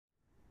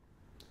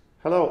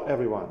Hello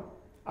everyone,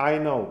 I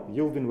know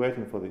you've been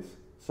waiting for this,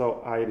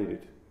 so I did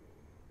it.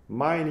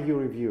 My new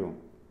review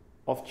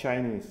of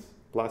Chinese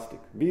plastic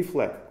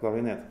B-flat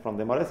clarinet from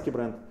the Moresky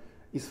brand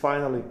is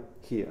finally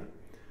here.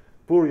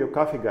 Pour your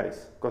coffee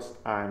guys, cause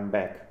I'm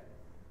back.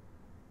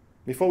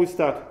 Before we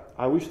start,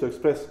 I wish to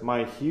express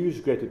my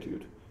huge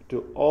gratitude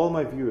to all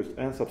my viewers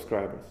and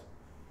subscribers.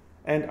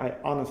 And I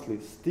honestly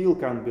still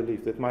can't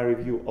believe that my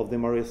review of the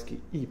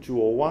Moresky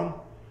E-201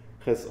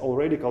 has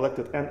already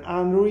collected an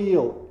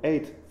unreal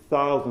 8,000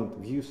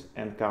 views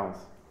and counts.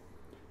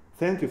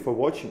 Thank you for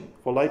watching,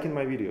 for liking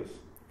my videos,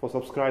 for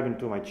subscribing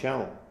to my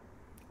channel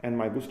and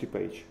my Boosty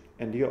page,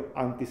 and your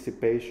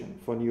anticipation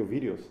for new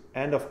videos.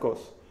 And of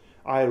course,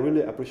 I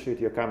really appreciate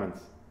your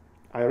comments.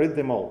 I read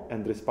them all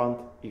and respond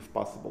if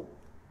possible.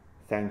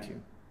 Thank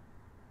you.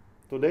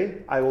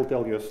 Today I will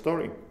tell you a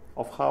story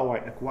of how I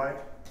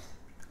acquired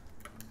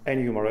a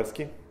new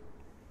Moresky,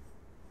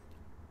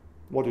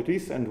 what it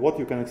is and what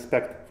you can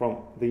expect from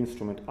the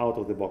instrument out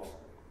of the box.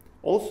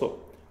 Also,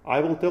 I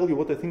will tell you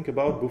what I think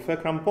about Buffet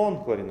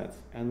Crampon clarinets,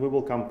 and we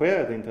will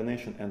compare the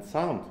intonation and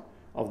sound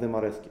of the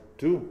Moresky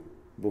to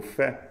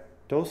Buffet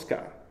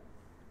Tosca.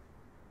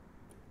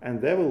 And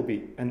there will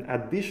be an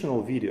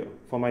additional video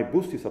for my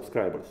Boosty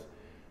subscribers,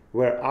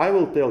 where I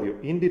will tell you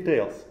in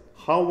details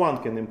how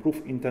one can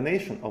improve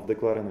intonation of the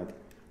clarinet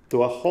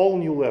to a whole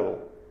new level,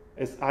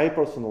 as I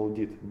personally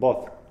did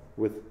both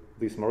with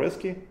this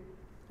Moresky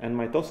and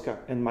my Tosca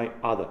and my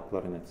other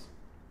clarinets.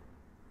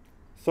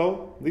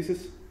 So this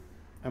is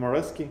a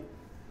Moresky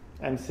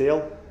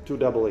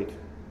MCL-288.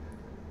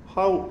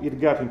 How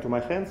it got into my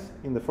hands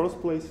in the first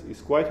place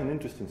is quite an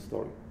interesting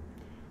story.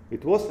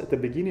 It was at the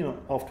beginning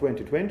of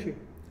 2020.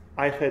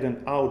 I had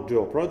an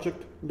outdoor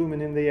project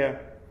looming in the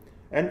air,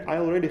 and I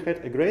already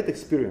had a great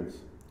experience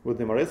with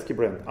the Moresky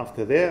brand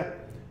after their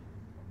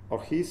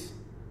or his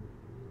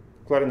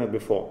clarinet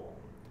before.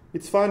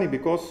 It's funny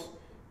because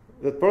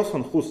that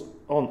person who's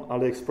on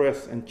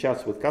AliExpress and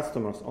chats with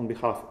customers on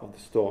behalf of the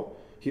store,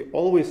 he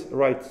always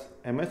writes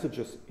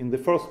messages in the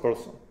first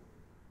person.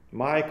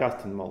 My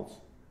casting molds,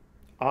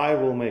 I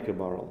will make a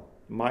barrel,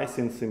 my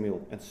CNC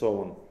mill, and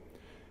so on.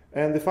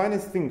 And the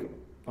funniest thing,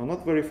 or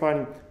not very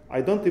funny,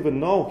 I don't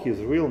even know his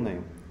real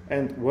name,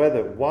 and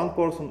whether one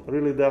person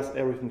really does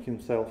everything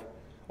himself,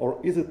 or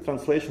is it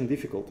translation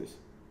difficulties,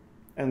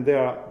 and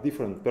there are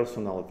different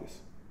personalities.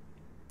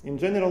 In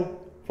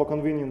general, for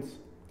convenience,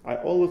 I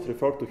always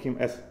refer to him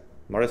as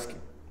Moresky.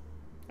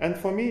 And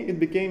for me, it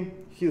became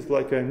his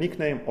like a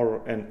nickname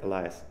or an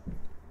alias.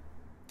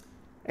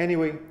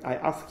 Anyway, I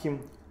asked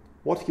him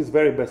what his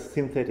very best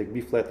synthetic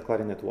B-flat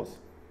clarinet was.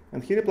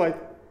 And he replied,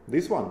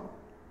 this one.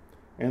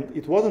 And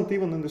it wasn't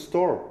even in the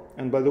store.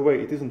 And by the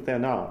way, it isn't there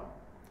now.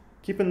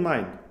 Keep in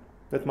mind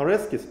that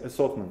Moresky's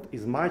assortment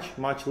is much,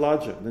 much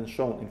larger than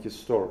shown in his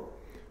store.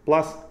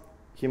 Plus,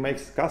 he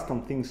makes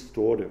custom things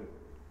to order.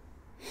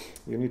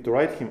 You need to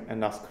write him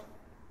and ask.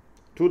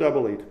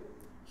 288.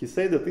 He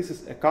said that this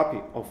is a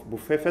copy of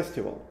Buffet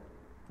Festival.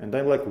 And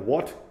I'm like,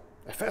 what?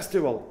 A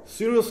festival?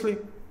 Seriously?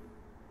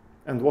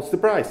 And what's the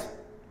price?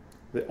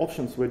 The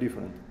options were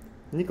different.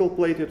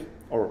 Nickel-plated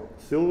or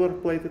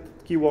silver-plated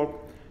keywork,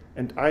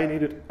 and I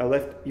needed a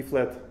left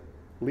E-flat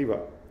lever,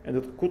 and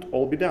it could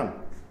all be done.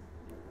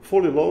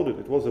 Fully loaded,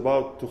 it was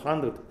about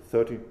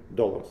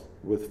 $230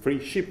 with free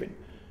shipping.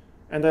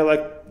 And I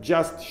like,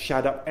 just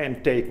shut up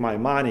and take my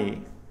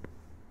money.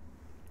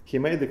 He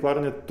made the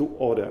clarinet to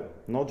order,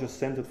 not just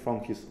sent it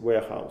from his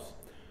warehouse.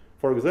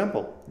 For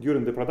example,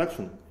 during the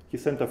production, he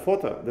sent a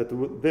photo that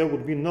there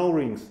would be no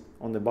rings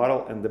on the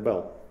barrel and the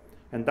bell,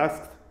 and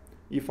asked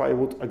if I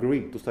would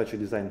agree to such a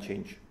design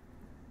change.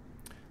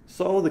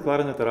 So the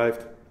clarinet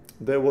arrived.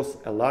 There was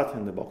a lot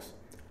in the box.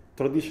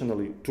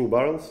 Traditionally, 2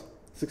 barrels,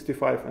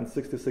 65 and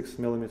 66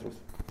 millimeters.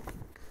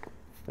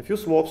 A few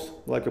swaps,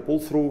 like a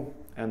pull-through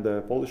and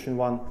a polishing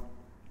one,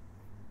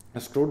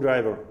 a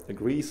screwdriver, a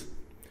grease,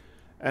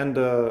 and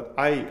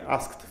I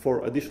asked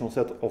for additional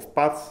set of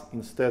pads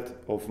instead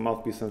of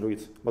mouthpiece and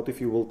reeds. But if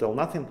you will tell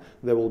nothing,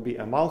 there will be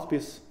a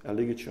mouthpiece, a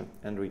ligature,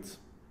 and reeds.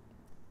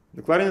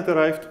 The clarinet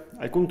arrived.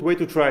 I couldn't wait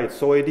to try it,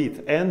 so I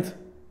did. And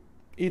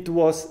it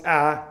was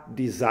a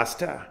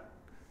disaster.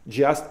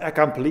 Just a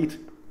complete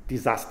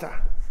disaster.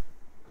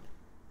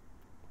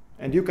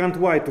 And you can't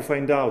wait to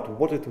find out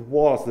what it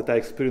was that I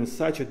experienced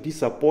such a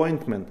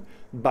disappointment.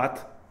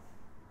 But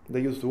the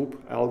YouTube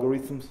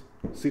algorithms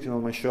sitting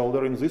on my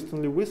shoulder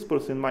insistently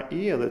whispers in my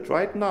ear that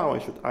right now I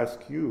should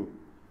ask you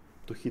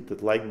to hit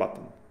that like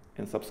button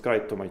and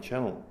subscribe to my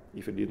channel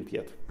if you didn't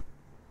yet.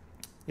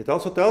 It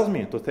also tells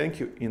me to thank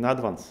you in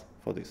advance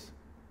for this.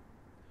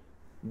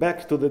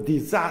 Back to the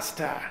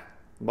disaster,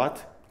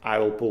 but I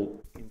will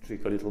pull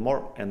intrigue a little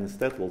more and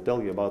instead will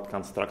tell you about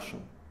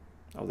construction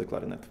of the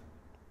clarinet.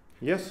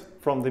 Yes,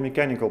 from the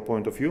mechanical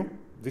point of view,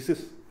 this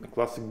is a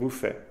classic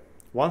Buffet.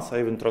 Once I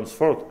even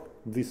transferred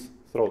this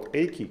throat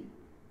A key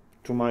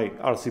to my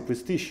RC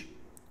Prestige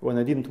when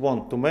I didn't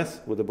want to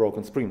mess with the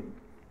broken spring.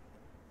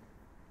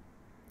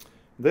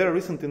 There are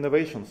recent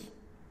innovations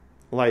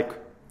like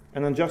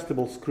an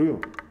adjustable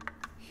screw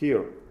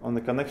here on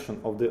the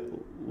connection of the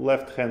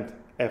left hand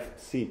F,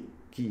 C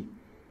key.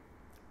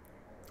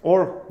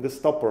 Or the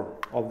stopper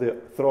of the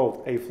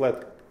throat A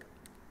flat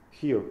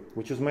here,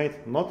 which is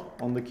made not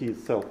on the key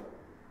itself,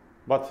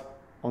 but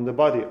on the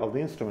body of the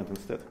instrument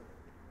instead.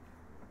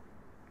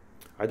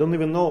 I don't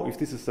even know if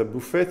this is a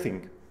Buffet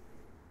thing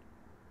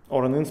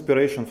or an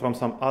inspiration from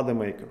some other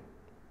maker.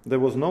 There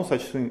was no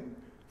such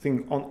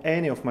thing on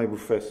any of my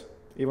Buffets,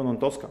 even on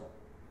Tosca.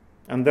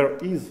 And there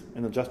is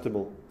an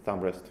adjustable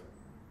thumb rest.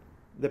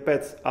 The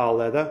pads are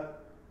leather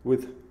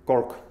with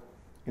cork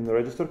in the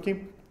register key.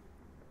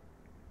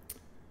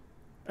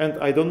 And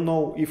I don't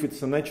know if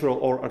it's a natural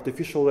or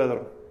artificial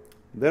leather.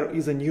 There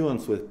is a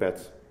nuance with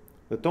pads.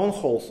 The tone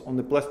holes on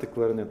the plastic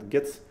clarinet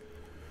gets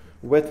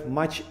wet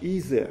much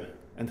easier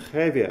and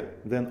heavier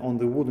than on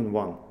the wooden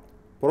one,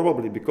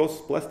 probably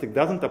because plastic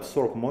doesn't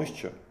absorb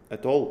moisture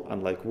at all,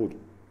 unlike wood.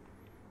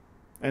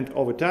 And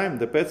over time,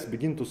 the pads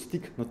begin to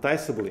stick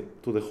noticeably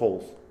to the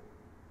holes,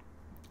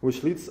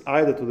 which leads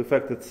either to the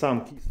fact that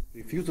some keys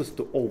refuses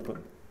to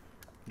open,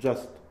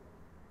 just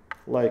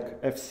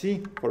like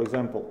FC, for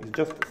example, is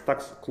just stuck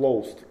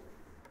closed,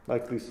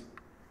 like this.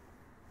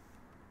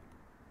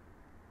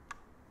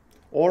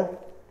 Or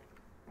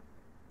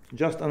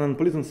just an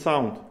unpleasant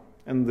sound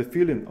and the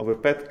feeling of a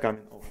pad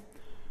coming off.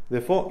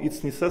 Therefore,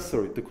 it's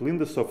necessary to clean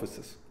the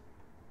surfaces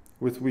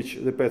with which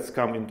the pads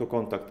come into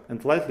contact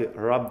and lightly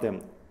rub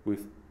them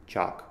with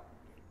chalk.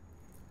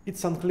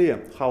 It's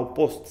unclear how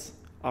posts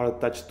are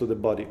attached to the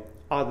body.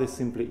 Are they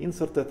simply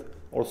inserted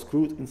or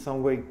screwed in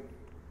some way?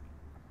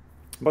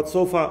 But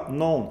so far,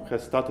 none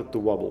has started to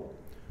wobble.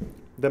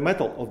 The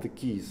metal of the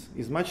keys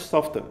is much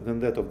softer than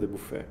that of the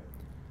Buffet.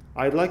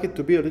 I'd like it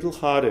to be a little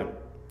harder.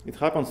 It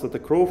happens that the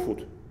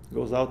crowfoot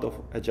goes out of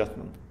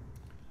adjustment.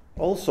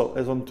 Also,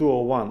 as on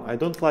 201, I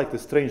don't like the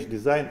strange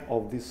design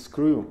of this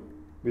screw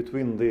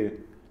between the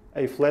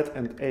A flat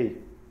and A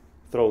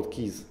throat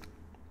keys.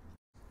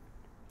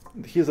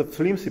 Here's a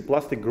flimsy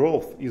plastic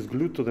growth is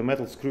glued to the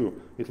metal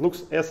screw. It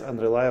looks as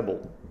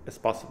unreliable as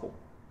possible.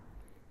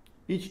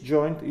 Each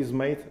joint is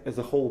made as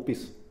a whole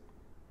piece.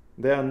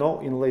 There are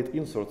no inlaid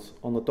inserts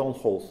on the tone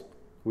holes,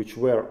 which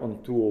were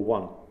on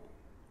 201.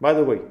 By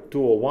the way,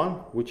 201,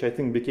 which I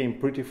think became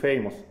pretty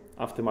famous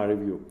after my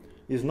review,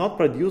 is not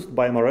produced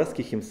by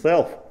Moresky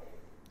himself.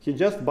 He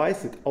just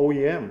buys it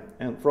OEM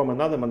and from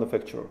another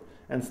manufacturer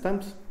and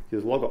stamps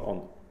his logo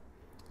on.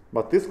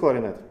 But this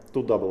clarinet,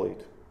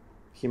 288,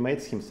 he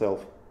makes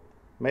himself.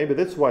 Maybe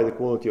that's why the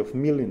quality of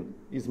milling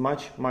is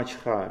much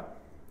higher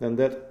than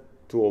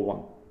that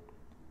 201.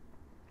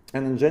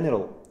 And in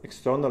general,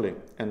 externally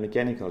and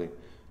mechanically,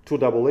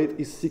 288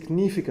 is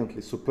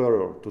significantly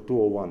superior to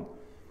 201.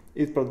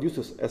 It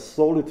produces a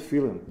solid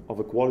feeling of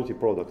a quality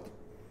product,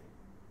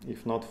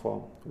 if not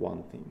for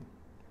one thing.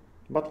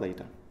 But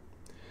later.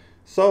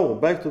 So,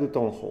 back to the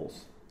tone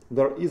holes.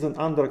 There is an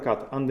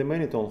undercut under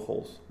many tone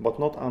holes, but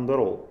not under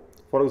all.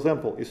 For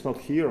example, it's not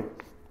here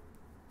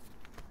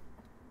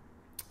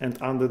and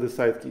under the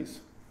side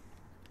keys.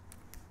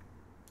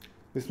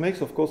 This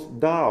makes, of course,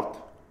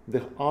 doubt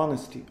the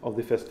honesty of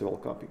the festival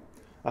copy.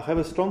 I have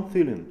a strong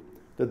feeling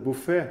that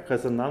Buffet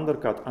has an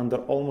undercut under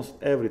almost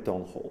every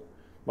tone hole,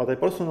 but I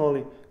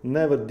personally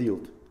never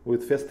dealt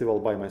with festival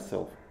by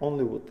myself,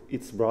 only with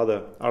its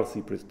brother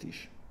RC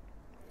Prestige.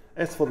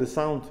 As for the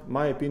sound,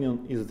 my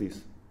opinion is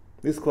this.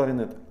 This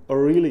clarinet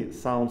really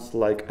sounds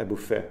like a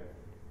Buffet.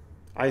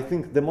 I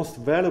think the most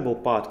valuable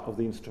part of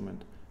the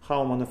instrument,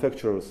 how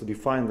manufacturers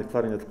define the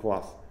clarinet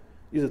class,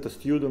 is it a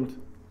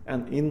student,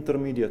 an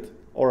intermediate,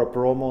 or a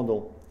pro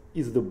model,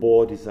 is the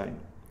bore design.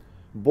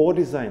 Bore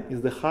design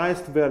is the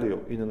highest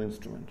value in an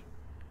instrument.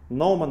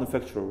 No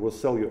manufacturer will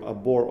sell you a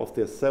bore of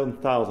their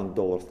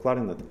 $7,000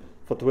 clarinet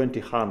for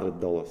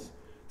 $2,100,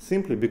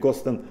 simply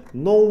because then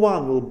no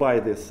one will buy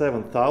the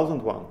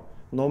 $7,000 one,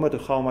 no matter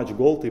how much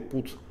gold they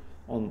put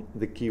on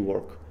the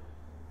keywork,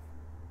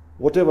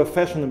 whatever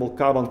fashionable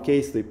carbon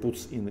case they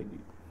put in it.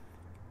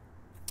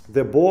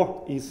 The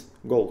bore is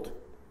gold.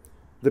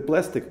 The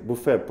plastic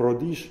Buffet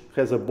Prodige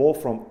has a bore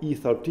from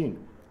E13,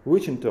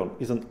 which in turn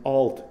is an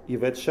old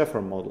Yvette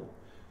Schaeffer model.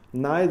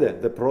 Neither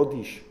the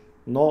Prodige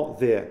nor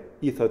the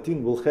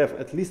E13 will have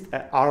at least a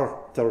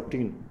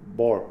R13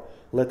 bore,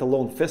 let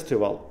alone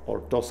Festival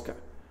or Tosca.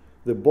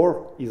 The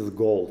bore is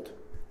gold.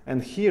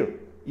 And here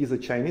is a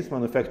Chinese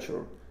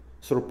manufacturer,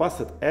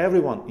 surpassed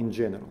everyone in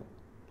general,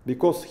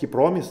 because he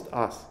promised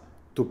us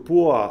to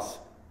pour us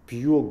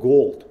pure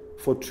gold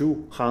for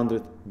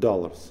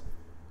 $200.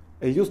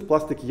 A used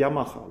plastic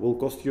Yamaha will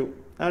cost you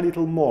a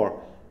little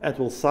more and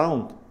will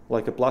sound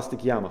like a plastic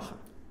Yamaha.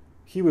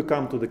 Here we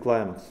come to the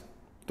climax,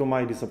 to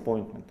my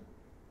disappointment.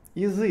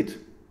 Is it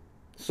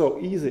so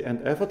easy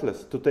and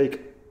effortless to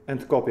take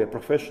and copy a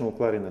professional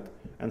clarinet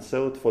and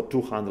sell it for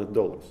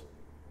 $200?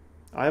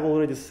 I've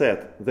already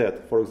said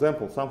that, for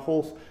example, some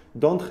holes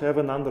don't have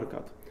an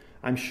undercut.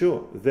 I'm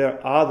sure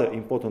there are other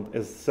important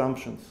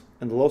assumptions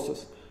and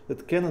losses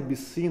that cannot be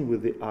seen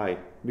with the eye,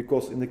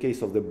 because in the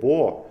case of the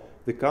bore,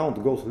 the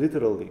count goes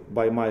literally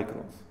by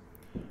microns.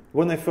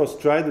 When I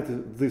first tried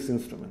this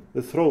instrument,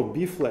 the throat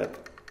B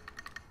flat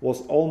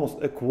was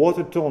almost a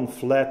quarter tone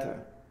flatter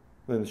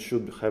than it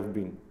should have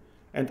been,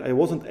 and I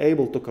wasn't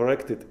able to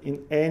correct it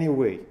in any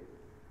way.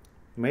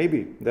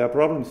 Maybe there are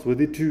problems with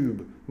the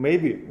tube,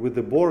 maybe with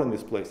the bore in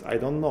this place, I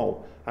don't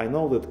know. I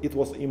know that it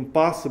was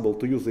impossible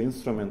to use the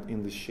instrument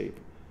in this shape.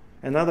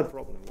 Another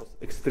problem was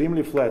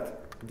extremely flat,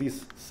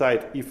 this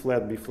side E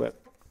flat, B flat,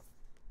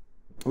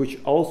 which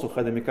also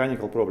had a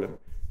mechanical problem.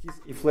 Keys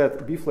E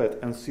flat, B flat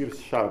and C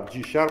sharp,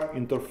 G sharp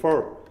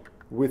interfere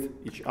with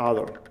each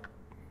other.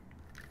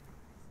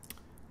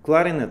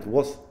 Clarinet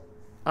was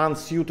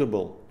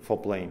unsuitable for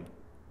playing.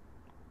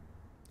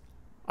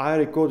 I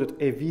recorded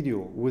a video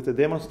with a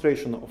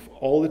demonstration of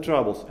all the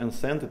troubles and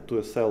sent it to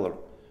a seller.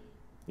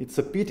 It's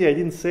a pity I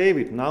didn't save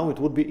it, now it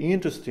would be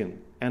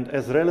interesting and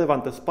as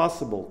relevant as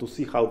possible to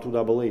see how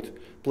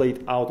 288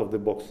 played out of the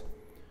box.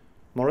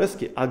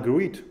 Moresky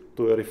agreed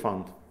to a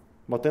refund,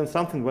 but then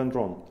something went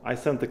wrong. I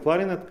sent the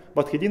clarinet,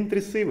 but he didn't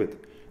receive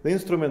it. The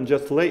instrument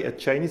just lay at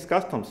Chinese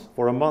customs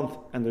for a month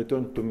and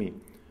returned to me.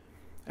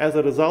 As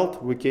a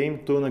result, we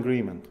came to an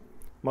agreement.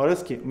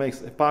 Moresky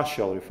makes a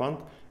partial refund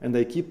and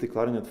I keep the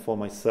clarinet for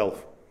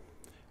myself.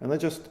 And I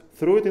just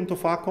threw it into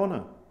far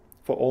corner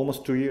for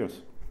almost 2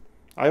 years.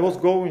 I was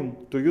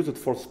going to use it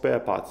for spare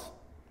parts.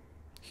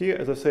 Here,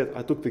 as I said,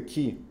 I took the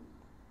key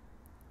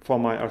for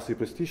my RC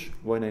Prestige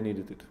when I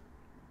needed it.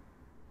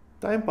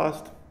 Time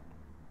passed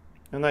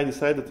and I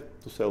decided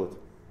to sell it.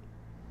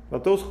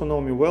 But those who know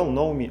me well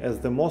know me as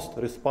the most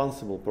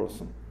responsible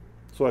person.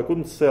 So I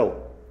couldn't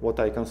sell what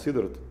I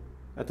considered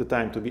at the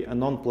time to be a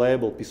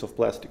non-playable piece of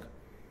plastic.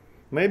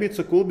 Maybe it's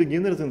a cool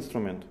beginner's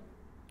instrument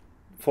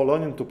for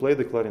learning to play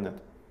the clarinet.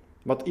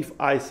 But if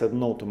I said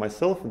no to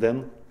myself,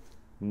 then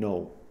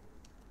no.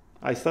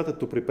 I started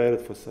to prepare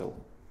it for sale.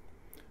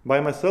 By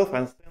myself,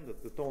 I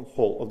sanded the tone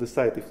hole of the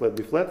side E flat,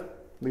 B flat,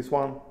 this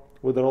one,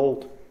 with a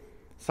rolled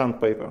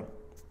sandpaper.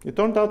 It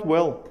turned out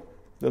well.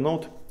 The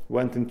note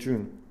went in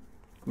tune.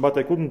 But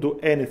I couldn't do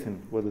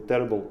anything with the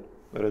terrible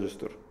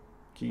register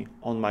key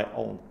on my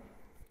own.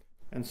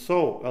 And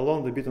so,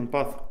 along the beaten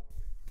path,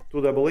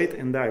 288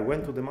 and I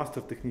went to the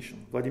master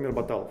technician, Vladimir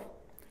Batalov.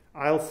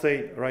 I'll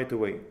say right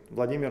away,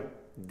 Vladimir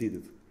did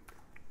it.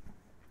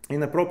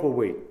 In a proper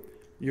way,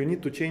 you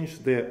need to change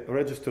the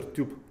register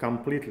tube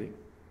completely,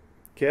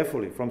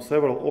 carefully, from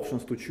several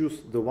options to choose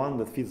the one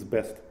that fits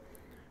best.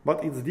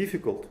 But it's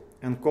difficult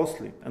and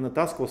costly, and the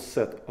task was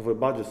set of a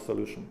budget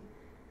solution.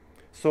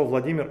 So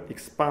Vladimir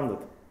expanded,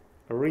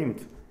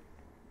 rimmed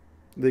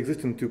the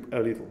existing tube a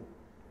little.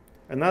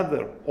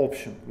 Another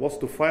option was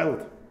to file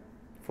it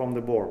from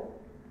the bore.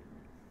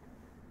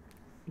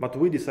 But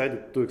we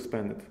decided to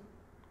expand it.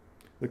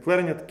 The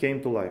clarinet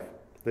came to life.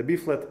 The B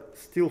flat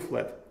still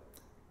flat.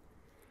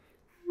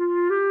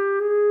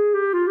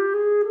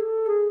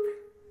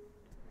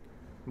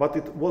 But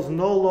it was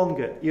no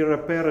longer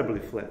irreparably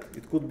flat.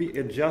 It could be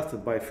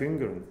adjusted by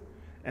fingering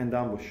and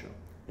embouchure.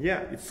 Yeah,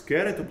 it's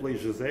scary to play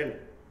Giselle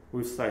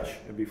with such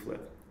a B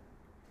flat.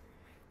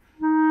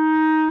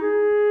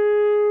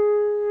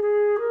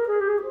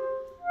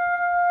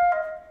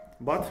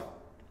 But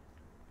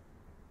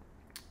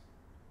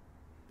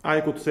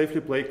I could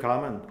safely play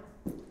Carmen.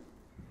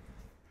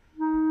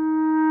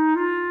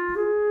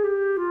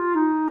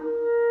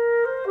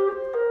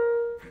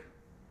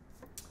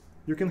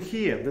 You can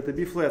hear that the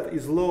B flat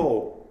is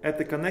low at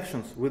the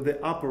connections with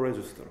the upper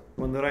register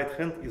when the right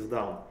hand is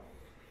down.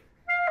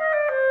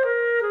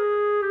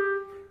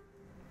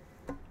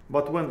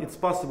 But when it's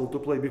possible to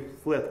play B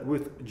flat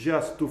with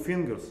just 2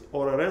 fingers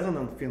or a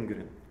resonant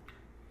fingering,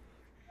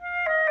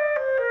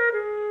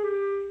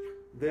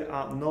 there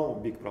are no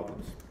big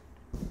problems.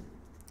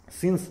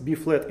 Since B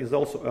flat is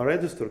also a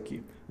register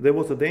key, there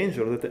was a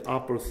danger that the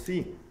upper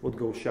C would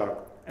go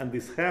sharp, and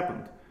this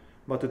happened,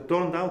 but it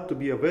turned out to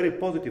be a very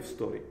positive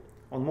story.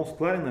 On most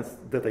clarinets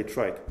that I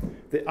tried,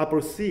 the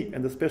upper C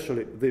and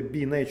especially the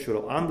B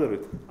natural under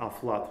it are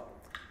flat.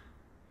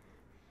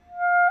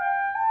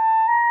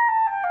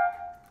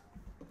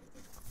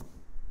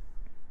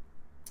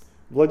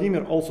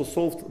 Vladimir also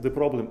solved the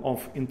problem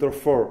of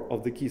interfere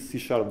of the keys C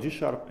sharp, G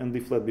sharp and B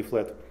flat, B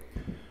flat.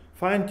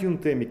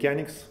 Fine-tuned the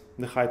mechanics,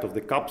 the height of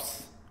the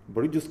cups,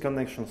 bridges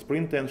connection,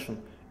 spring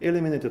tension,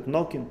 eliminated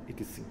knocking,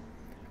 etc.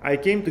 I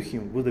came to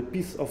him with a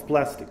piece of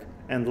plastic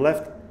and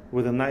left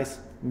with a nice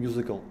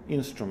musical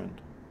instrument.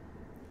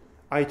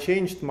 I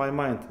changed my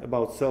mind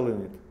about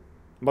selling it,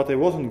 but I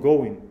wasn't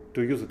going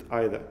to use it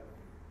either.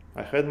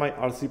 I had my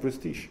RC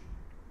Prestige.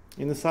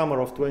 In the summer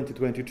of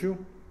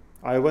 2022,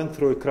 I went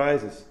through a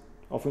crisis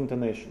of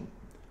intonation.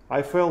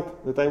 I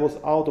felt that I was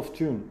out of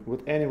tune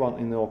with anyone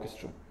in the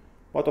orchestra,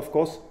 but of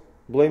course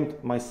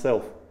blamed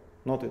myself,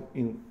 not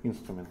an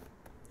instrument.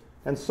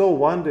 And so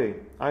one day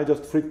I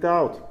just freaked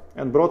out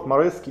and brought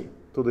Moresky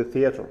to the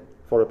theater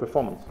for a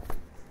performance.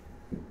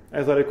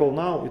 As I recall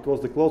now, it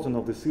was the closing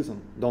of the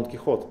season, Don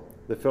Quixote,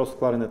 the first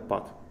clarinet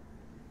part.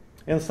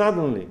 And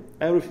suddenly,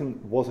 everything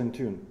was in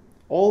tune.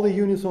 All the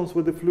unisons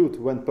with the flute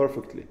went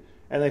perfectly,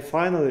 and I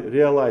finally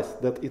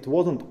realized that it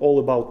wasn't all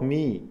about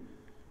me,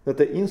 that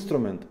the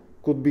instrument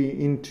could be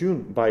in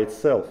tune by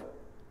itself,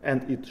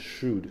 and it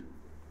should.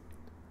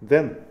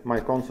 Then my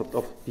concept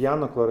of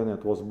piano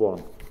clarinet was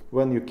born.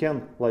 when you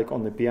can, like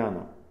on the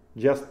piano,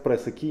 just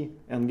press a key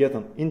and get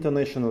an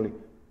intonationally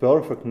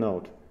perfect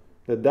note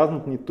that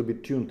doesn't need to be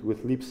tuned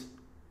with lips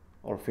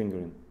or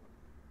fingering.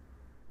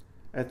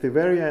 At the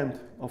very end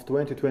of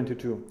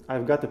 2022,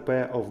 I've got a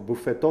pair of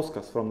Buffet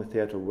Toscas from the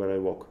theater where I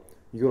work,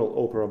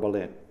 Ural Opera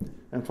Ballet,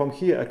 and from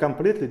here a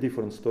completely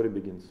different story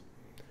begins.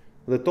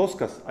 The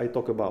Toscas I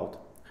talk about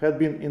had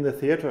been in the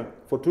theater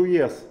for 2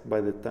 years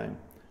by that time.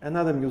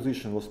 Another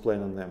musician was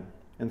playing on them,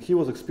 and he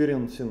was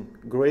experiencing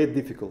great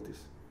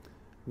difficulties.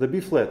 The B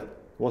flat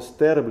was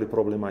terribly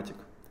problematic,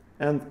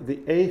 and the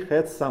A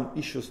had some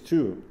issues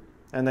too,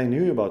 and I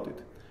knew about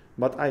it,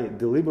 but I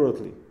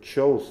deliberately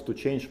chose to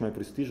change my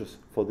prestiges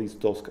for these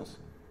Toscas.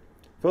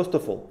 First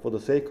of all, for the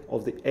sake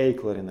of the A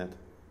clarinet.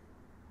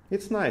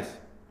 It's nice,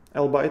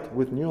 albeit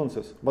with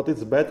nuances, but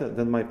it's better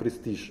than my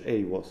prestige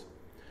A was.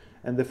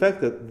 And the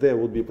fact that there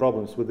would be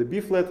problems with the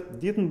B flat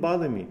didn't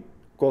bother me,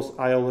 because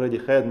I already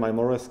had my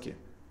Moresky,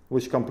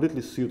 which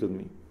completely suited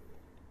me.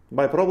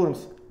 By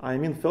problems, I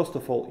mean first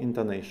of all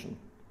intonation.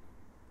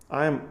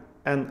 I am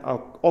an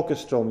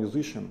orchestral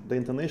musician. The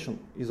intonation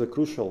is a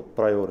crucial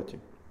priority.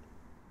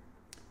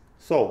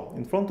 So,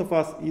 in front of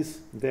us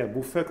is the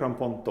Buffet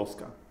Crampon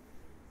Tosca,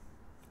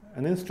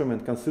 an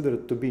instrument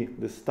considered to be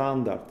the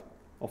standard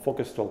of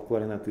orchestral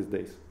clarinet these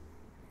days.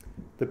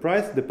 The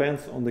price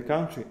depends on the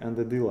country and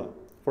the dealer.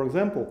 For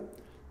example,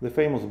 the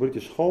famous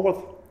British Howard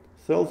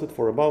sells it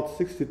for about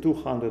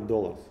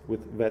 $6,200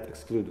 with VAT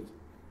excluded.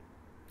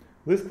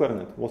 This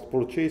clarinet was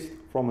purchased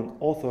from an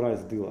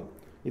authorized dealer.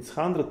 It's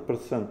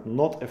 100%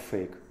 not a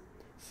fake.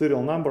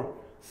 Serial number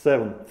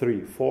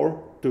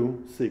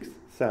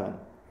 734267.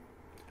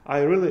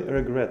 I really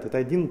regret that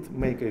I didn't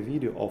make a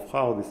video of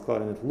how this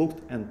clarinet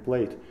looked and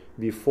played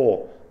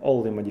before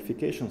all the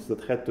modifications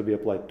that had to be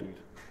applied to it.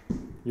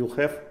 You'll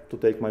have to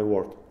take my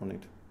word on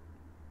it.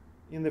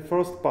 In the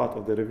first part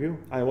of the review,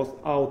 I was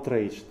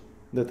outraged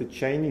that a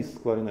Chinese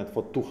clarinet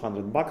for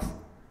 $200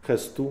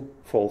 has 2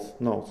 false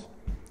notes.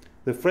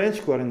 The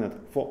French clarinet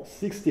for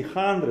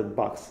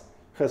 $6,000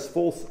 has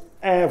false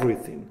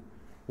everything,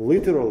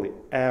 literally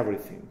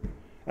everything.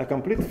 A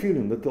complete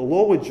feeling that the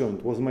lower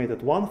joint was made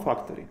at one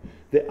factory,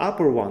 the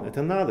upper one at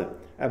another.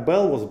 A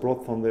bell was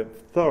brought from the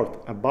third,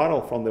 a barrel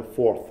from the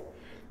fourth.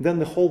 Then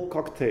the whole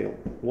cocktail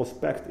was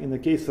packed in a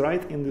case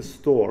right in the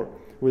store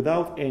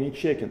without any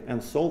checking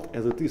and sold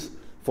as it is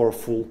for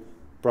full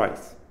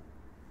price.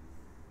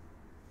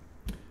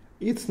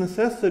 It's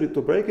necessary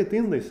to break it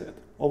in, they said.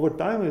 Over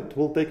time it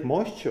will take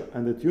moisture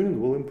and the tuning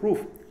will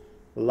improve.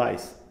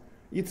 Lies.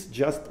 It's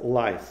just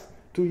lies.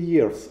 2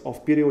 years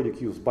of periodic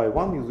use by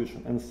one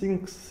musician and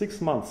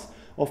 6 months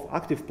of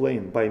active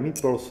playing by me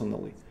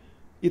personally.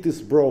 It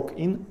is broke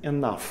in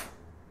enough.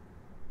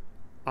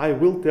 I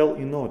will tell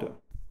in order.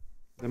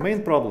 The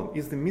main problem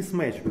is the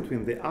mismatch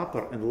between the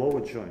upper and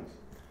lower joints.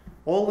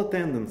 All the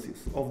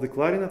tendencies of the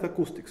clarinet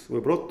acoustics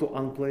were brought to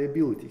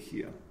unplayability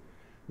here.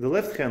 The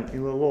left hand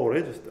in the low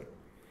register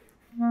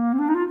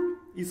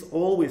is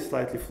always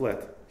slightly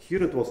flat.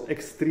 Here it was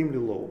extremely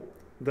low.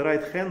 The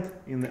right hand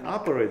in the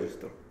upper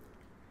register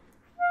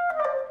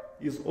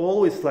is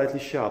always slightly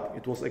sharp.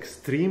 It was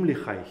extremely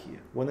high here.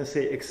 When I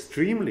say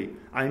extremely,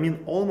 I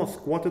mean almost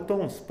quarter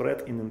tone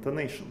spread in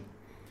intonation.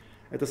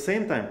 At the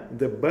same time,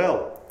 the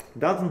bell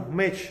doesn't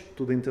match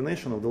to the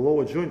intonation of the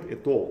lower joint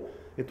at all.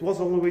 It was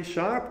all the way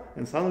sharp,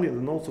 and suddenly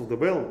the notes of the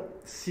bell,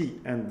 C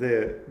and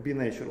the B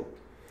natural,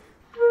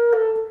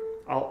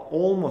 are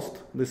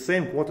almost the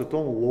same quarter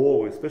tone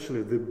lower,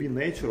 especially the B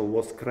natural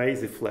was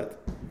crazy flat.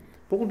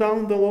 Pull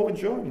down the lower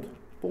joint,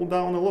 pull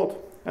down a lot,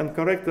 and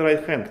correct the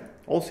right hand.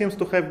 All seems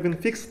to have been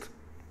fixed,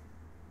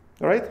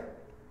 right?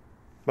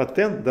 But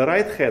then the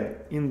right hand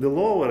in the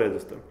lower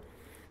register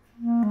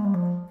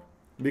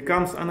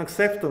becomes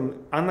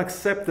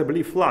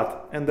unacceptably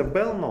flat, and the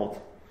bell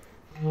note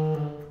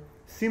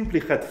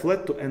simply had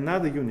fled to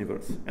another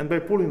universe, and by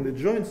pulling the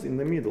joints in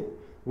the middle,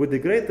 with the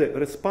greater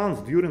response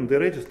during the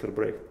register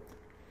break.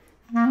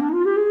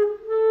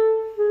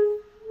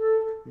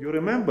 You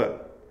remember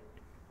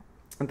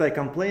that I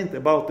complained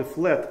about the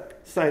flat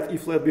side E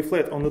flat B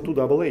flat on the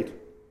 288.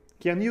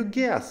 Can you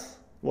guess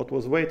what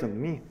was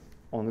waiting me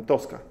on the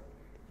Tosca?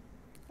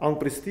 On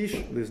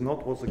Prestige, this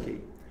note was okay.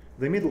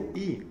 The middle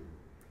E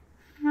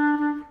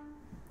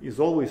is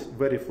always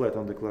very flat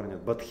on the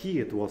clarinet, but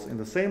here it was in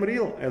the same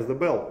reel as the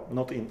bell,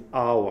 not in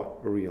our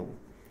reel.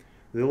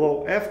 The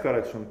low F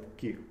correction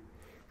key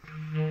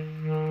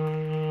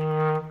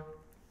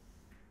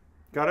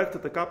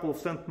corrected a couple of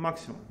cent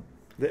maximum.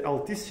 The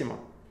altissima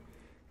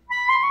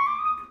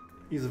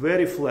is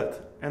very flat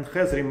and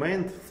has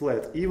remained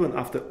flat even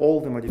after all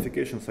the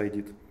modifications I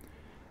did.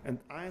 And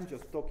I am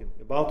just talking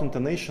about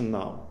intonation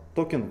now,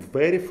 talking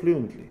very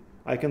fluently.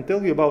 I can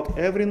tell you about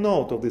every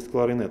note of this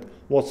clarinet,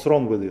 what's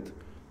wrong with it.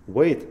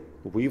 Wait,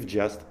 we've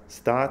just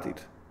started.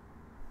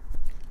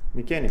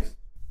 Mechanics.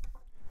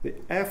 The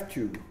F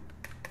tube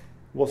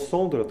was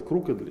soldered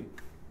crookedly.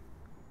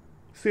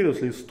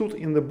 Seriously, it stood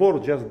in the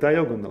board just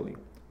diagonally.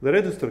 The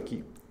register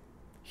key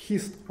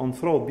hissed on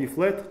throat B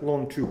flat,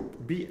 long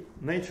tube, B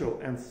natural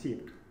and C.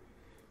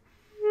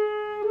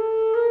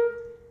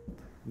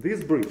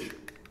 This bridge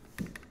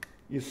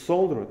is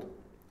soldered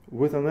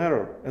with an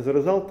error. As a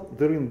result,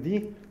 the ring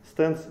D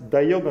stands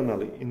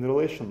diagonally in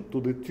relation to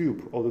the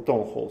tube of the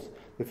tone holes.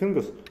 The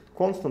fingers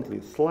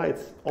constantly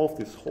slides off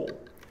this hole.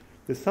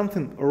 There's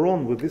something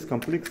wrong with this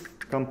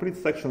complete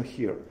section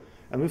here,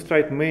 and we've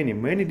tried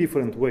many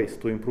different ways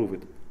to improve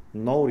it.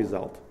 No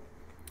result.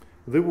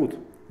 The wood,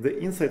 the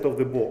inside of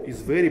the bow,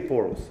 is very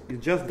porous.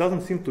 It just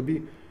doesn't seem to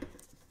be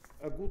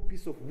a good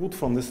piece of wood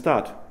from the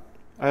start.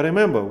 I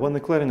remember when the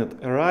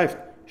clarinet arrived,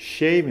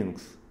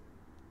 shavings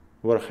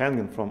were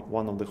hanging from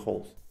one of the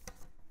holes.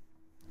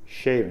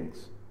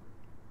 Shavings.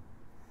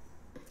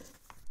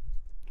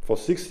 For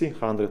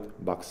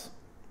 $1,600.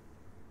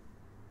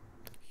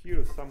 Here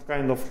is some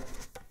kind of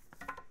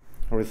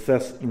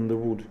recess in the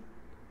wood.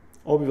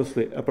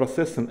 Obviously a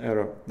processing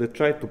error. They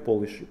tried to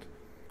polish it.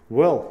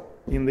 Well,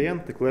 in the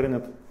end the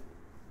clarinet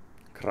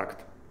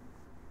cracked.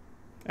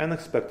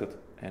 Unexpected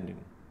ending.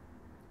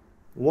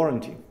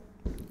 Warranty.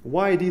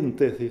 Why didn't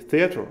the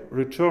theater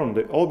return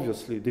the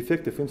obviously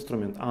defective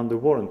instrument under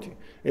warranty,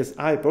 as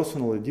I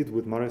personally did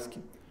with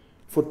Moresky?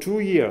 For 2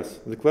 years,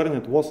 the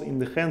clarinet was in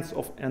the hands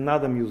of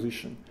another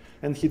musician,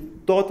 and he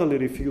totally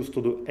refused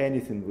to do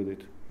anything with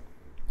it.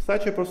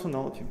 Such a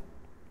personality.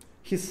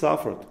 He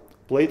suffered,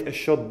 played a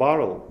shot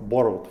barrel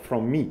borrowed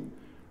from me,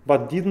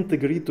 but didn't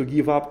agree to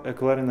give up a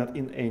clarinet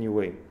in any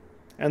way.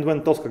 And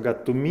when Tosca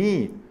got to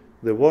me,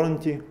 the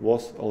warranty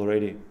was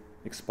already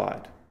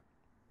expired.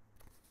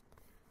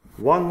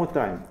 One more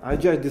time, I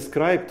just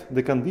described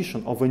the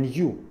condition of a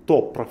new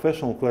top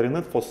professional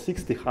clarinet for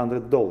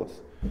 $6,000.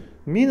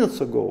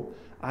 Minutes ago,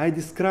 I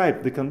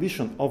described the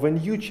condition of a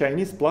new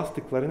Chinese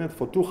plastic clarinet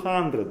for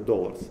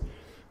 $200,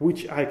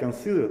 which I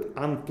considered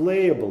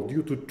unplayable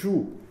due to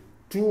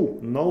two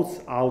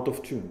notes out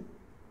of tune.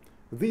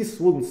 This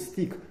wooden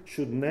stick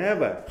should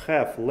never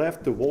have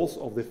left the walls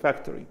of the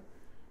factory.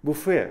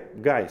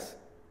 Buffet, guys,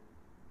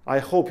 I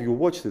hope you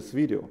watch this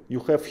video. You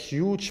have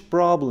huge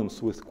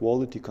problems with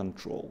quality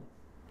control.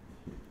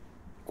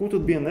 Could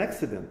it be an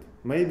accident?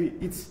 Maybe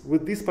it's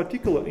with this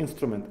particular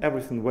instrument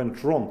everything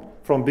went wrong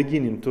from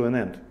beginning to an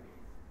end.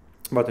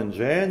 But in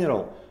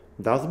general,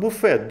 does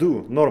Buffet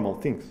do normal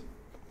things?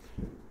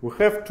 We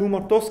have 2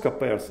 more Tosca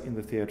pairs in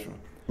the theater.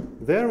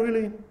 They're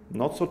really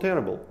not so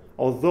terrible,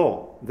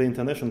 although the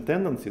intonation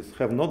tendencies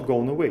have not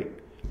gone away.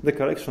 The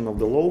correction of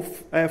the low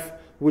F,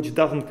 which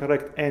doesn't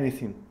correct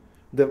anything.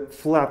 The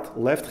flat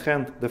left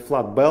hand, the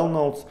flat bell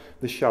notes,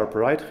 the sharp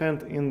right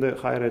hand in the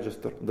high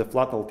register, the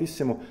flat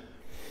altissimo.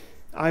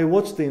 I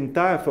watched the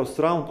entire first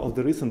round of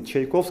the recent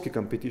Tchaikovsky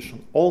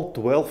competition, all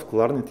 12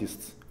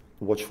 clarinetists.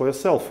 Watch for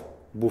yourself.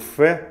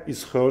 Buffet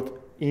is heard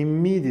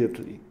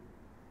immediately.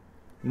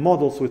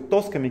 Models with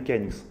Tosca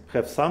mechanics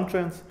have some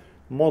trends.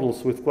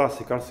 Models with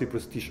classic RC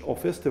Prestige or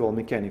festival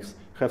mechanics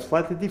have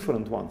slightly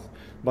different ones,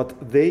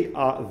 but they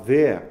are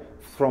there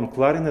from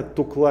clarinet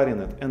to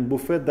clarinet, and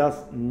Buffet does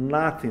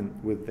nothing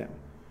with them.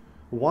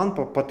 One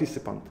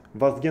participant,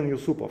 Vazgen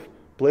Yusupov,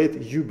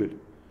 played Jubil.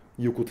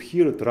 You could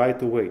hear it right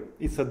away.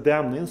 It's a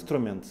damn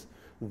instrument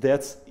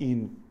that's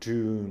in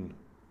tune.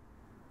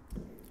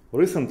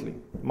 Recently,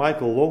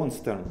 Michael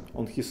Lowenstern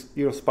on his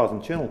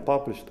Earspasm channel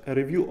published a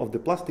review of the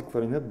plastic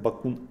clarinet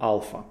Bakun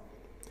Alpha.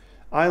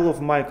 I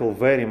love Michael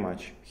very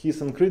much.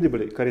 He's an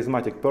incredibly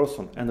charismatic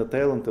person and a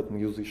talented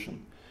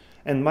musician.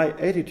 And my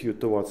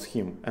attitude towards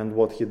him and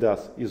what he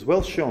does is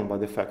well shown by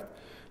the fact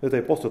that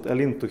I posted a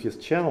link to his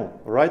channel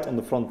right on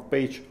the front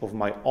page of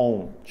my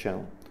own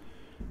channel.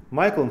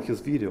 Michael in his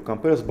video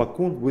compares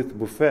Bakun with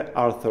Buffet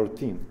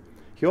R13.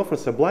 He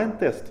offers a blind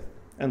test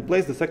and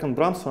plays the second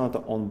Brahms sonata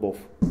on both.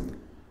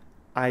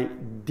 I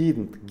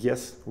didn't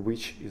guess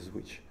which is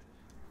which.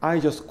 I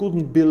just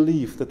couldn't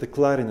believe that a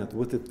clarinet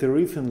with a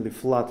terrifically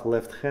flat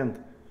left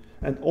hand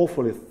and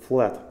awfully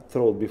flat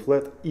throat B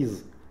flat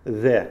is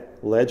the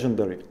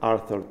legendary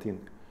R13.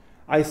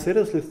 I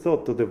seriously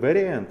thought to the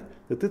very end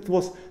that it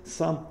was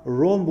some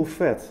wrong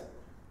buffets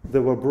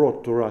that were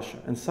brought to Russia,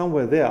 and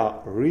somewhere there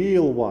are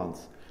real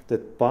ones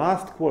that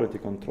passed quality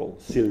control,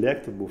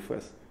 selected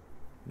buffets.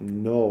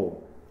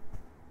 No.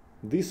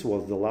 This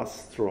was the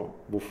last straw.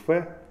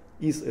 Buffet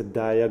is a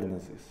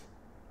diagnosis.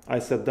 I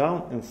sat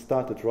down and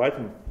started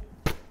writing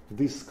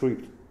this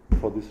script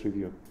for this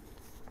review.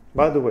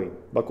 By the way,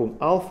 Bakun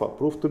Alpha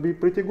proved to be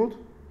pretty good.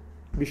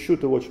 Be sure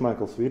to watch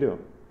Michael's video.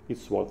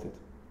 It's worth it.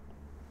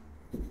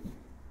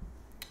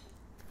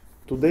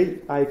 Today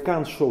I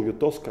can't show you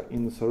Tosca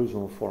in its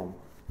original form.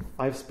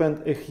 I've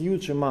spent a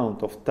huge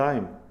amount of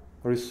time,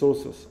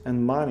 resources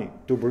and money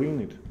to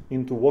bring it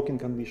into working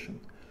condition.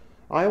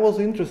 I was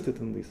interested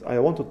in this. I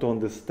wanted to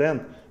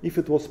understand if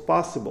it was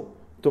possible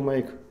to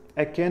make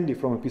a candy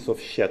from a piece of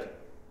shit,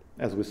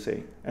 as we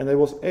say, and I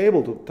was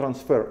able to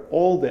transfer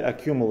all the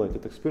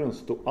accumulated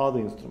experience to other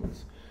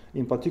instruments,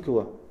 in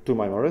particular to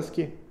my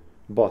Moresky,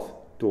 both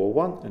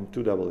 201 and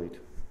 288.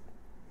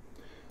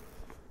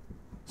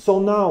 So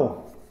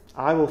now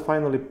I will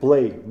finally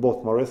play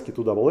both Moresky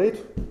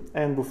 288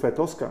 and Buffet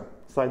Tosca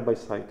side by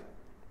side.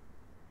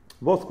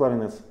 Both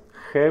clarinets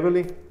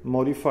heavily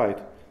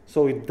modified,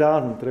 so it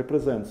doesn't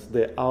represent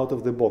the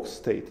out-of-the-box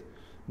state,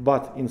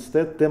 but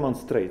instead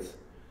demonstrates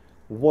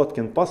what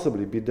can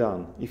possibly be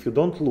done if you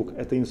don't look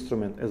at the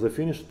instrument as a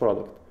finished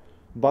product,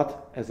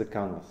 but as a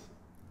canvas.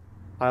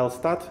 I'll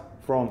start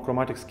from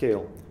chromatic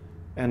scale,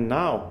 and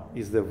now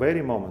is the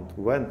very moment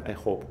when I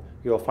hope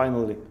you are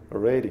finally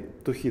ready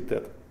to hit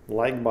that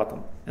like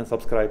button and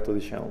subscribe to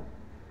the channel.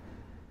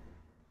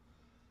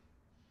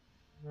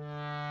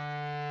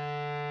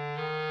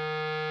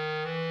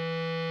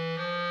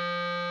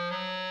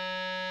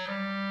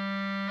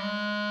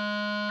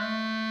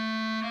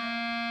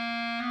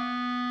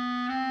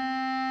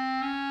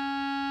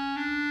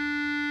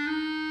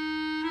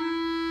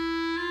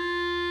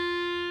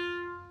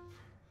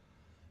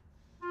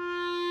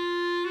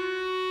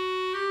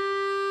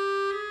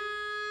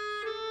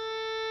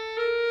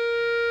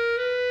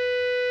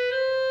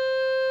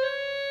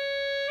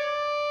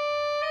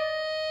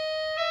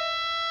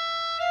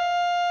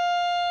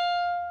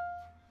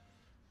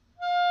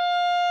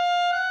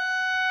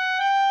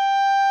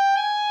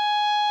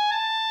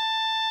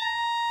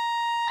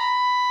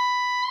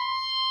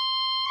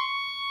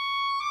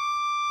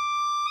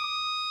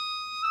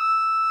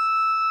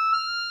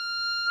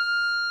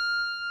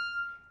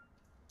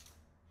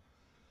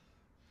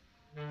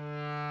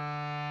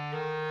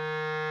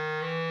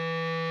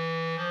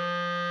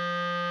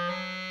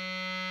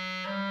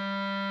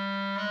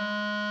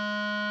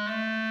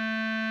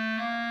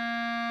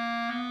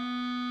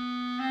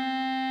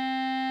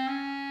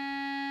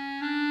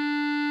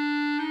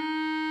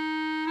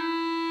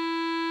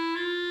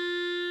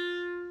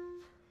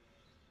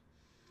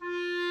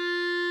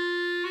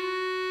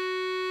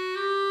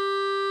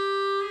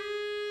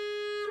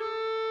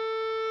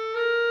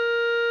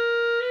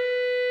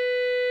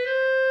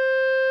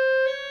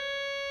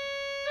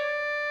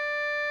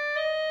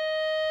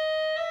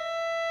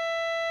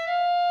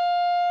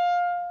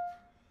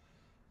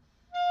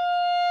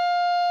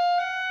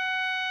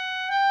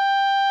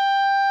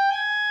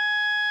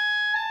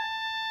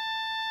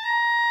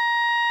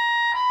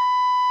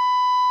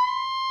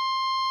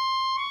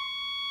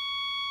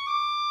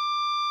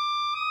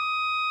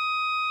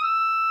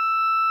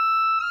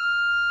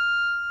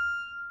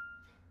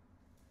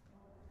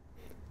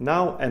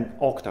 Now an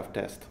octave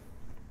test.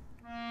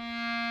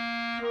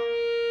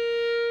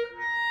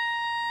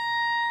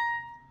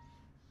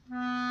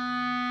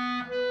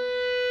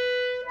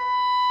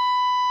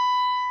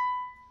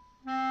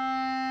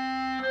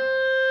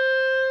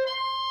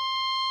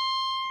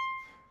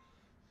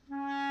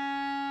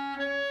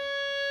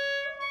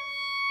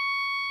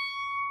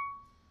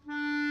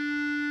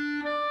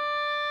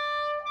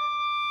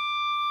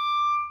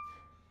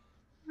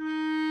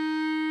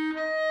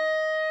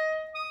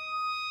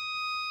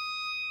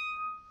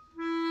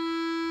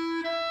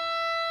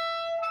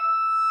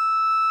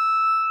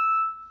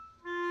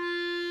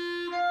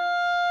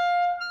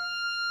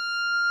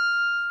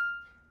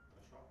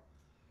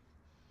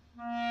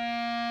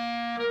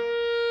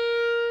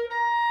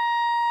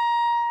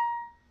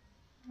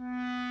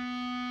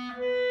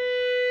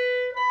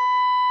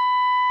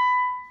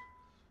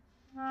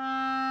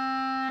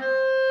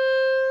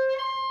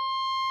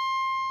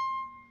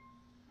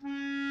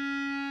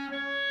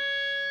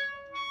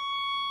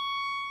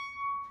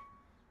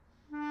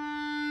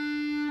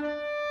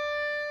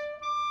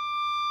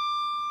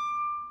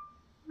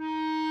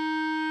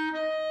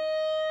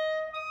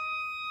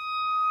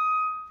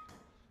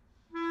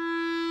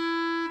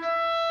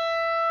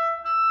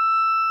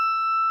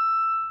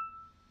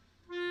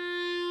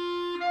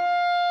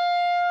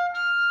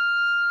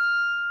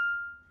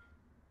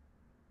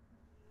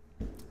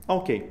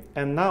 Okay,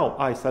 and now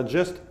I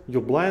suggest you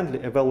blindly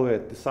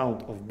evaluate the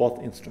sound of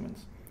both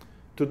instruments.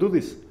 To do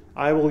this,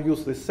 I will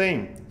use the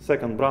same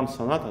second Brahms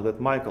sonata that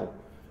Michael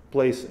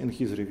plays in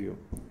his review.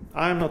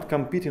 I am not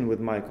competing with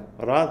Michael,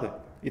 rather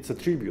it's a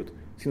tribute,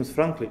 since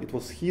frankly it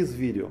was his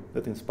video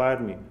that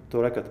inspired me to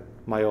record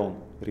my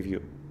own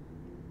review.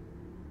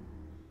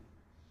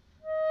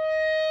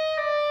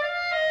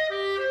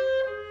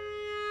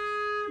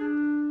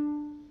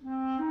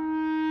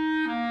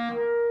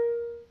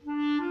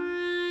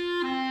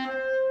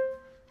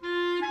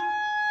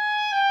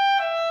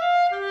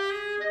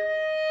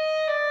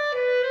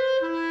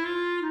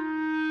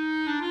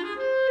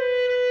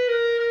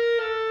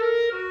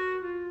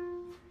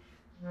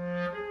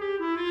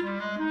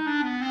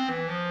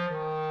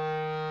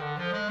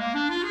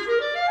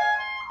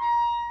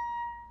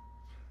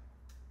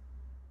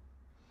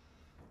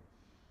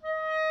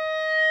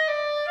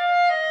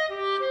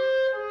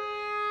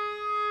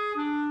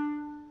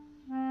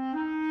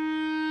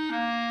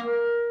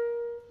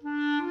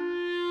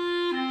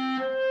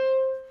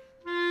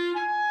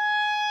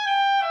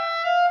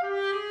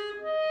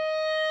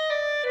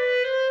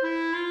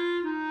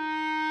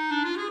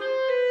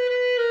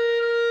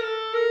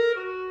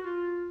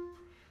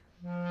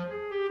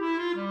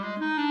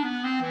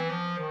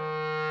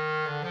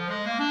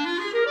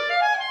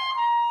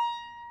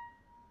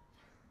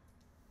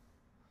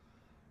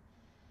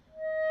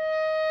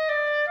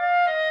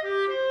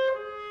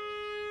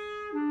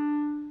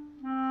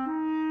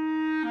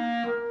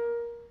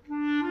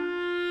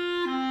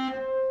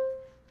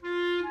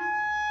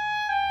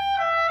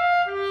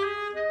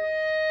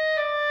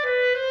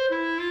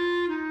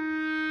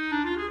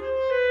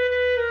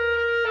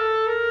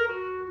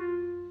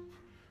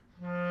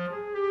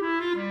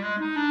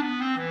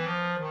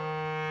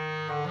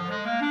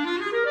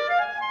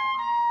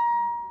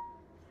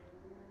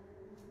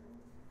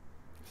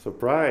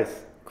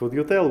 Surprise! Could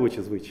you tell which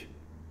is which?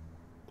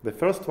 The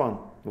first one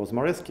was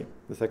Moresky,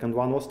 the second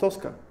one was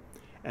Tosca,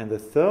 and the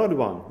third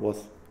one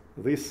was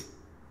this,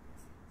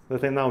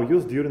 that I now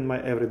use during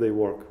my everyday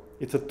work.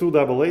 It's a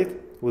 288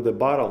 with a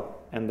barrel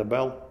and a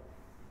bell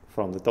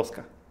from the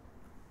Tosca.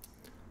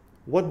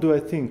 What do I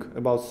think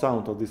about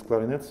sound of these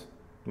clarinets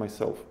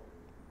myself?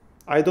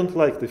 I don't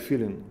like the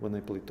feeling when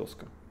I play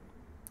Tosca.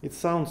 It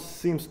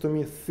seems to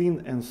me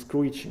thin and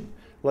screeching,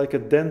 like a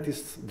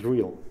dentist's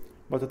drill,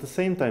 but at the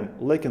same time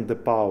lacking the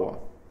power.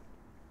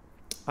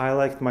 I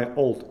liked my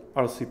old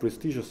RC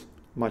Prestigious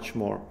much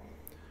more,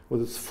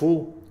 with its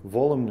full,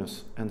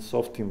 voluminous and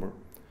soft timbre.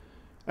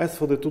 As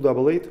for the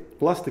 288,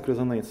 plastic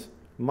resonates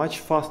much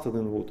faster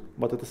than wood,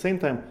 but at the same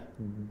time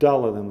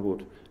duller than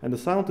wood, and the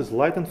sound is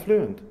light and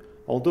fluent,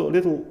 although a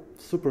little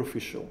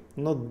superficial,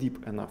 not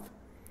deep enough.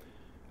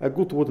 A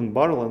good wooden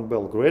barrel and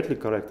bell greatly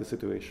correct the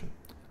situation.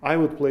 I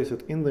would place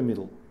it in the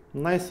middle,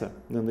 nicer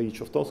than the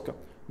edge of Tosca,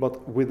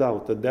 but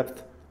without the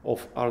depth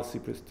of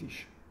RC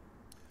Prestige.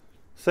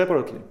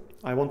 Separately,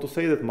 I want to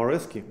say that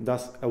Moresky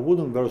does a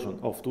wooden version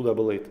of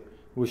 288,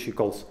 which he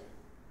calls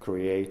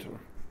Creator,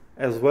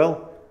 as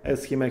well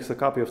as he makes a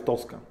copy of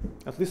Tosca,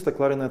 at least a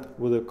clarinet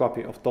with a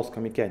copy of Tosca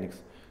Mechanics,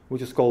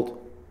 which is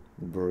called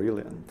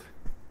Brilliant.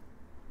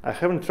 I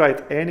haven't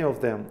tried any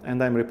of them,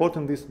 and I'm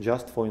reporting this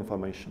just for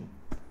information.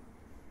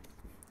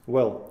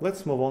 Well,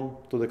 let's move on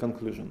to the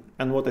conclusion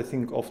and what I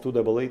think of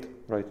 288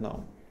 right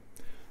now.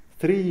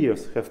 3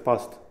 years have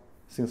passed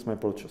since my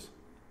purchase.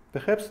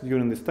 Perhaps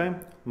during this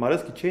time,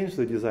 Moresky changed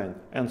the design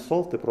and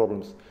solved the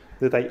problems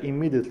that I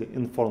immediately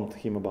informed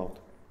him about.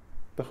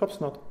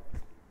 Perhaps not.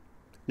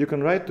 You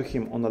can write to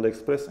him on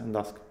AliExpress and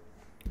ask.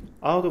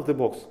 Out of the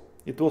box,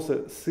 it was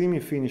a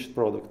semi-finished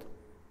product.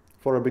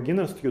 For a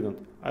beginner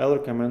student, I'll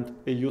recommend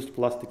a used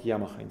plastic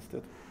Yamaha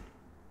instead.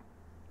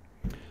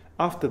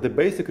 After the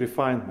basic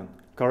refinement,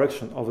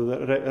 correction of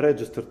the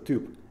register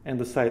tube and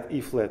the side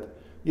E flat,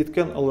 it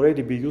can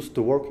already be used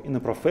to work in a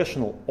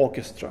professional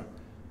orchestra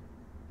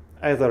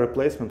as a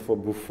replacement for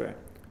Buffet,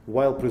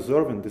 while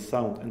preserving the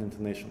sound and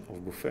intonation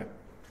of Buffet.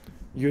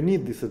 You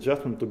need this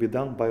adjustment to be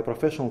done by a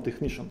professional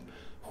technician,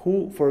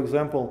 who, for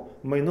example,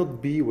 may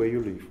not be where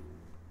you live.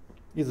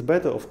 It's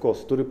better, of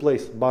course, to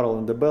replace barrel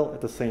and the bell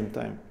at the same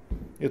time.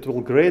 It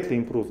will greatly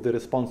improve the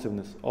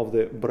responsiveness of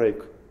the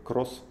brake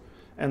cross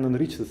and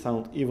enrich the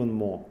sound even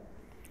more.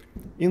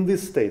 In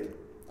this state,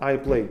 I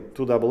play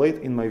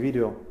 288 in my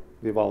video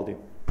Vivaldi.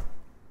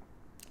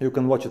 You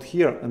can watch it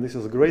here, and this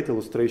is a great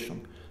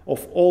illustration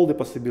of all the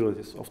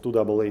possibilities of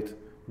 288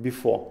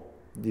 before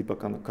deeper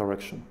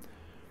correction.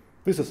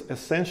 This is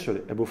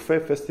essentially a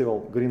Buffet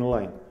Festival green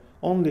line,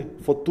 only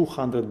for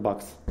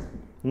 $200,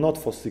 not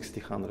for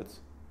 60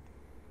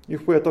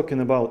 If we are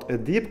talking about a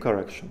deep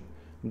correction,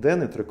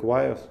 then it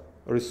requires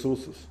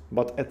resources,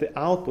 but at the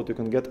output you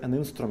can get an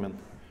instrument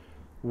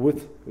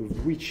with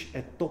which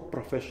a top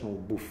professional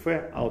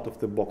Buffet out of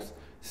the box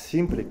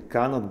simply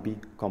cannot be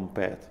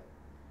compared.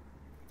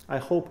 I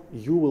hope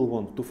you will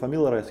want to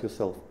familiarize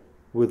yourself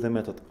with the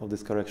method of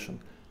this correction,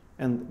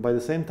 and by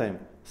the same time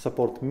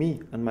support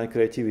me and my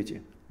creativity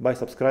by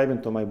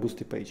subscribing to my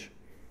Boosty page.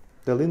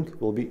 The link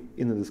will be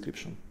in the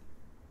description.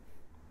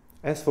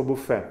 As for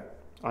Buffet,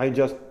 I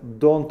just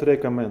don't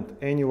recommend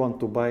anyone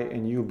to buy a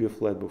new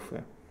B-flat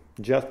Buffet.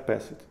 Just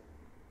pass it.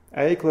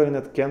 A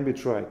clarinet can be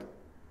tried,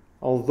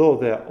 although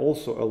there are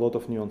also a lot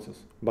of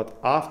nuances, but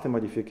after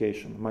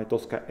modification, my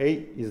Tosca A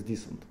is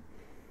decent.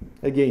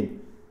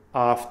 Again,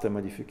 after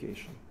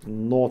modification,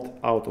 not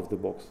out of the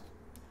box.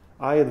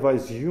 I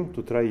advise you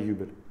to try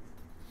Jubel.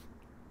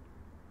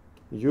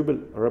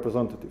 Jubel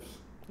representatives.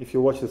 If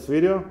you watch this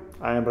video,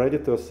 I am ready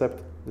to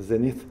accept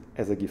Zenith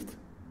as a gift.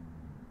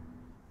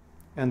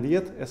 And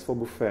yet, as for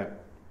Buffet,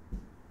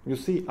 you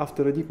see,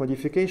 after a deep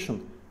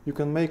modification, you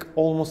can make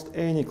almost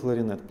any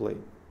clarinet play.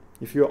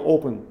 If you are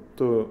open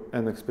to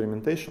an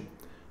experimentation,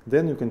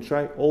 then you can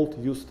try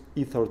old used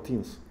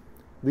E13s.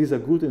 These are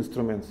good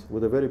instruments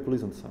with a very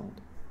pleasant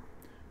sound.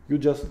 You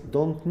just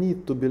don't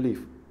need to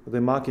believe the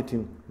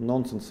marketing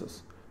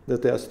nonsenses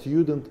that they are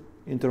student,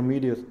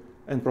 intermediate,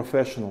 and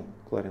professional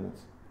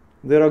clarinets.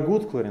 There are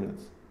good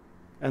clarinets,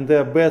 and there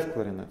are bad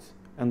clarinets,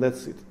 and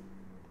that's it.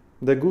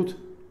 The good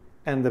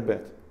and the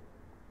bad.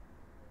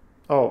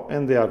 Oh,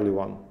 and the ugly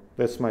one.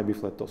 That's my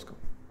B-flat Tosca.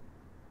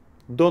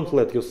 Don't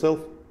let yourself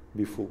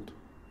be fooled.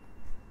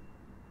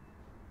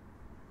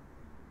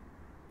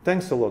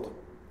 Thanks a lot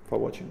for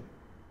watching.